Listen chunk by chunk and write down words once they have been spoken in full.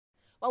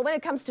Well, when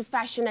it comes to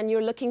fashion and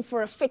you're looking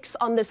for a fix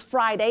on this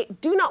Friday,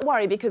 do not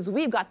worry because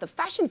we've got the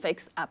fashion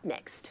fix up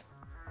next.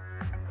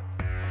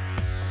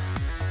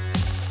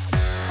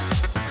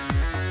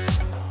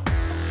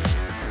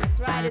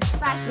 Right, it's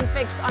Fashion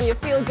Fix on your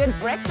feel-good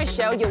breakfast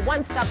show, your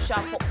one-stop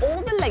shop for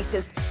all the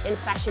latest in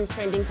fashion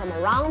trending from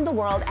around the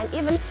world and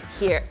even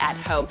here at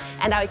home.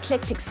 And our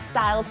eclectic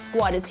style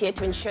squad is here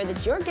to ensure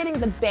that you're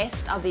getting the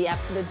best of the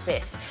absolute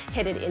best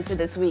headed into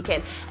this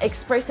weekend.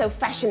 Espresso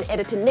fashion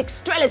editor Nick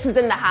Strelitz is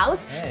in the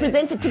house,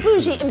 presenter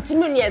Tabouji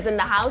is in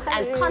the house,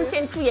 and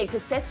content creator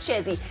Seth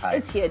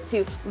is here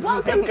too.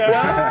 Welcome,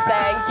 Seth.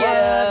 Thank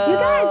you. You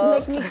guys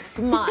make me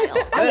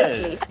smile.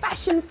 Honestly,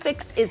 Fashion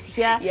Fix is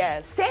here.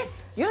 Yes. Seth,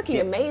 you're looking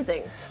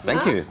amazing.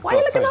 Thank you. Why are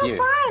you looking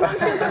all fine? I'm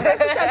feeling good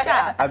breakfast show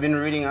chat. I've been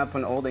reading up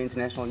on all the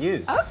international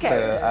news.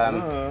 Okay.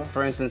 So,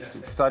 for instance,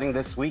 starting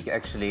this week,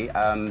 actually,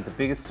 the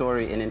biggest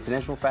story in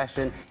international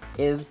fashion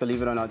is,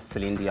 believe it or not,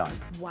 Celine Dion.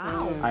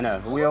 Wow. I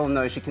know. We all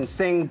know she can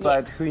sing,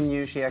 but Yes. who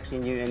knew she actually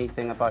knew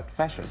anything about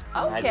fashion?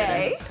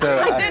 Okay. So,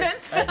 I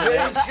didn't.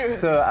 Very true.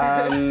 So,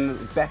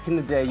 back in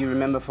the day, you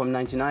remember from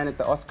 '99 at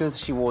the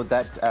Oscars, she wore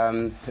that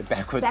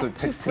backwards Back to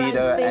tuxedo,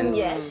 front thing, and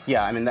yes.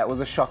 yeah, I mean that was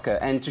a shocker.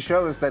 And to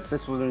show us that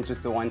this wasn't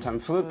just a one-time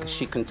fluke,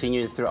 she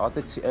continued throughout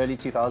the early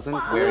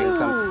 2000s wearing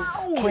some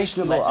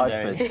questionable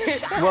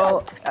outfits.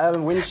 Well,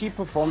 when she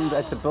performed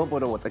at the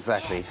Billboard Awards,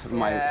 exactly,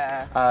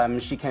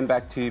 she came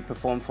back to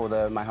perform for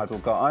the My Heart Will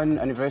Go On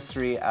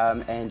anniversary,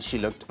 and she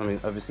looked, I mean,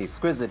 obviously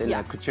exquisite in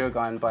a couture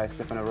gown by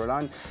Stefano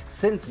Roland.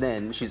 Since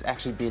then, she's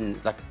actually been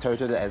like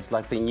touted as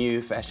like the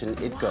new fashion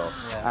it girl,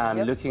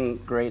 looking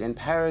great in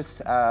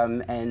Paris,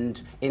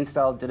 and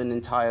InStyle did an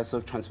entire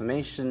sort of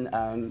transformation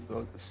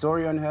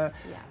story on her.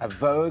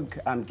 Vogue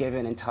gave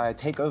an entire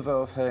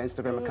takeover of her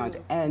Instagram account,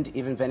 and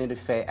even Vanity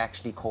Fair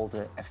actually called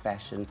her a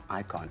fashion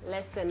icon.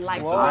 Listen,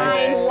 like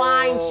fine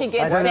wine, she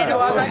gets better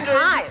all the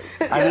time.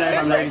 I don't know if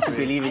I'm ready to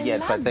believe it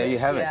yet, but there you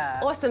have it.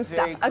 Awesome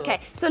stuff. Cool. Okay,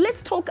 so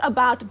let's talk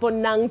about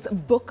Bonang's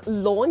book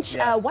launch.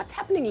 What's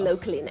happening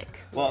locally, Nick?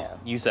 Well,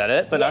 you said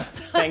it, but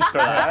thanks for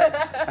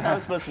that. That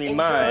was supposed to be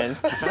mine.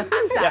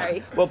 I'm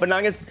sorry. Well,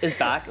 Bonang is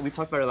back. We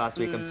talked about her last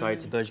week. I'm sorry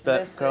to Bush,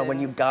 but girl, when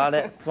you got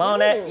it,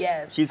 flown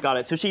it, she's got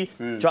it. So she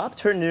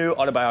dropped her new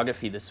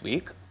autobiography this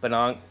week,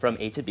 Bonang From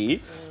A to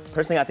B.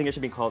 Personally, I think it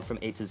should be called From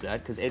A to Z,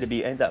 because A to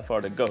B ain't that far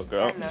to go,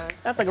 girl.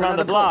 That's like around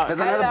the block. There's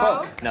another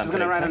book. No, She's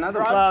going to write another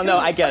book. Well, no,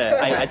 I get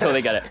it. I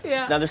totally get it.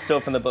 It's another still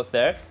from the book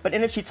there. But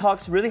in it, she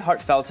talks really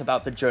heartfelt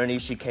about the journey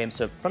she came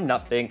from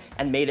nothing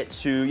and made it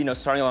to,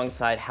 starting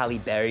alongside Halle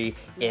Berry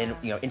in,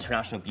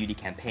 international beauty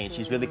campaign.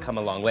 She's really come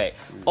a long way.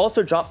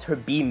 Also dropped her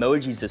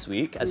B-emojis this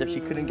week, as if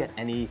she couldn't get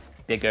any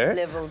bigger.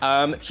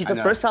 She's the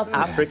first South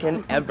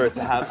African ever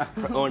to have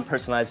her own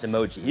personalized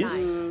emojis.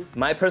 Nice.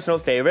 My personal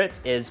favorite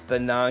is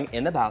Bonang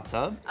in the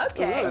bathtub.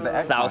 Okay.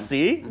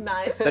 Saucy.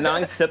 Nice.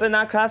 Bonang sipping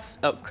that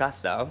crystal,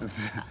 crystal,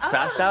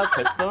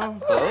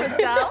 both.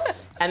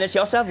 And then she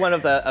also have one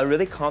of a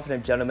really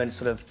confident gentleman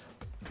sort of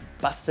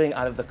busting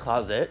out of the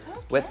closet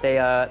with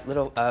a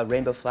little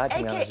rainbow flag.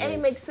 AKA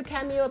makes a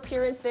cameo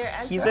appearance there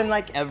as He's well. in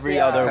like every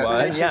other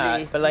one,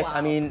 literally. but like,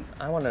 I mean,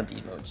 I want a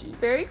B-emoji.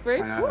 Very,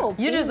 very cool.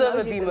 You deserve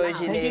a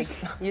B-emoji, Nick. Nick.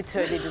 You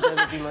totally deserve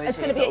a B-emoji.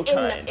 It's going to be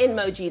an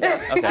emoji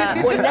though.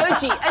 Okay. Or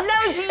emoji.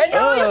 Emoji.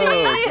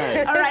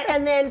 Oh, All right,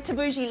 and then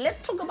Tabouji,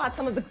 let's talk about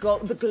some of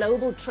the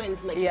global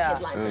trends making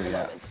headlines at the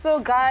moment. So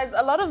guys,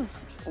 a lot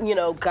of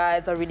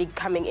guys are really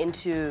coming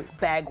into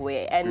bag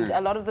wear, and a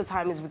lot of the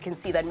times we can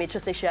see that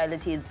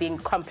metrosexuality is being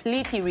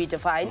completely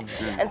redefined.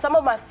 And some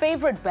of my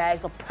favorite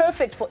bags are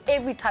perfect for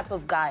every type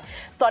of guy,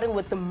 starting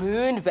with the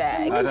moon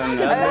bag. I don't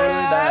know.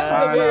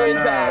 The moon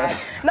bag.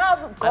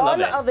 Now,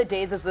 gone it. are the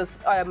days is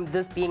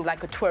this being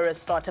like a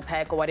tourist starter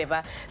pack or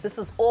whatever. This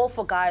is all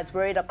for guys.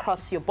 Wear it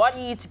across your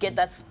body to get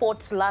that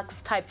sport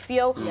luxe type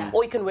feel,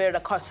 or you can wear it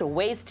across your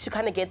waist to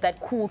kind of get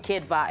that cool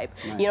kid vibe.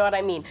 You know what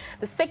I mean?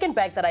 The second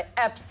bag that I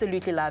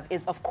absolutely love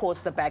is, of course,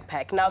 the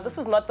backpack. Now, this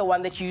is not the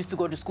one that you used to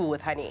go to school with,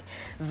 honey.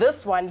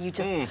 This one, you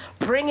just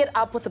bring it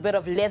up with a bit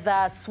of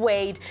leather,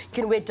 suede. You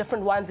can wear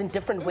different ones in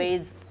different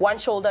ways. One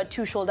shoulder,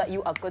 two shoulder,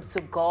 you are good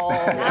to go.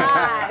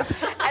 Nice.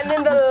 And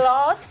then the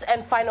last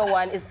and final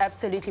one is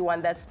absolutely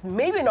one that's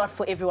maybe not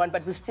for everyone,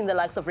 but we've seen the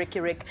likes of Ricky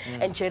Rick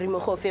and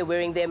Sheri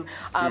wearing them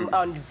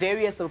on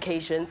various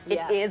occasions.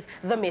 It is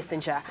the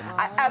Messenger.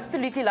 I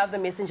absolutely love the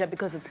Messenger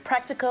because it's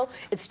practical,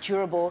 it's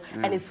durable,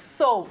 and it's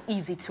so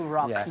easy to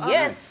rock.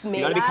 Yes, You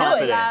me. gotta be Do it.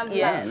 confident.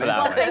 Yes.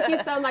 Well, thank you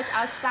so much,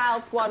 our style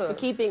squad, for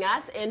keeping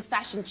us in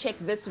Fashion Check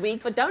this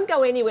week. But don't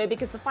go anywhere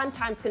because the fun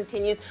times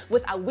continues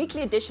with our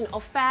weekly edition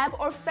of Fab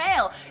or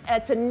Fail.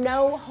 It's a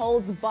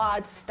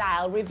no-holds-barred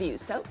style review,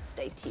 so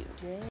stay tuned.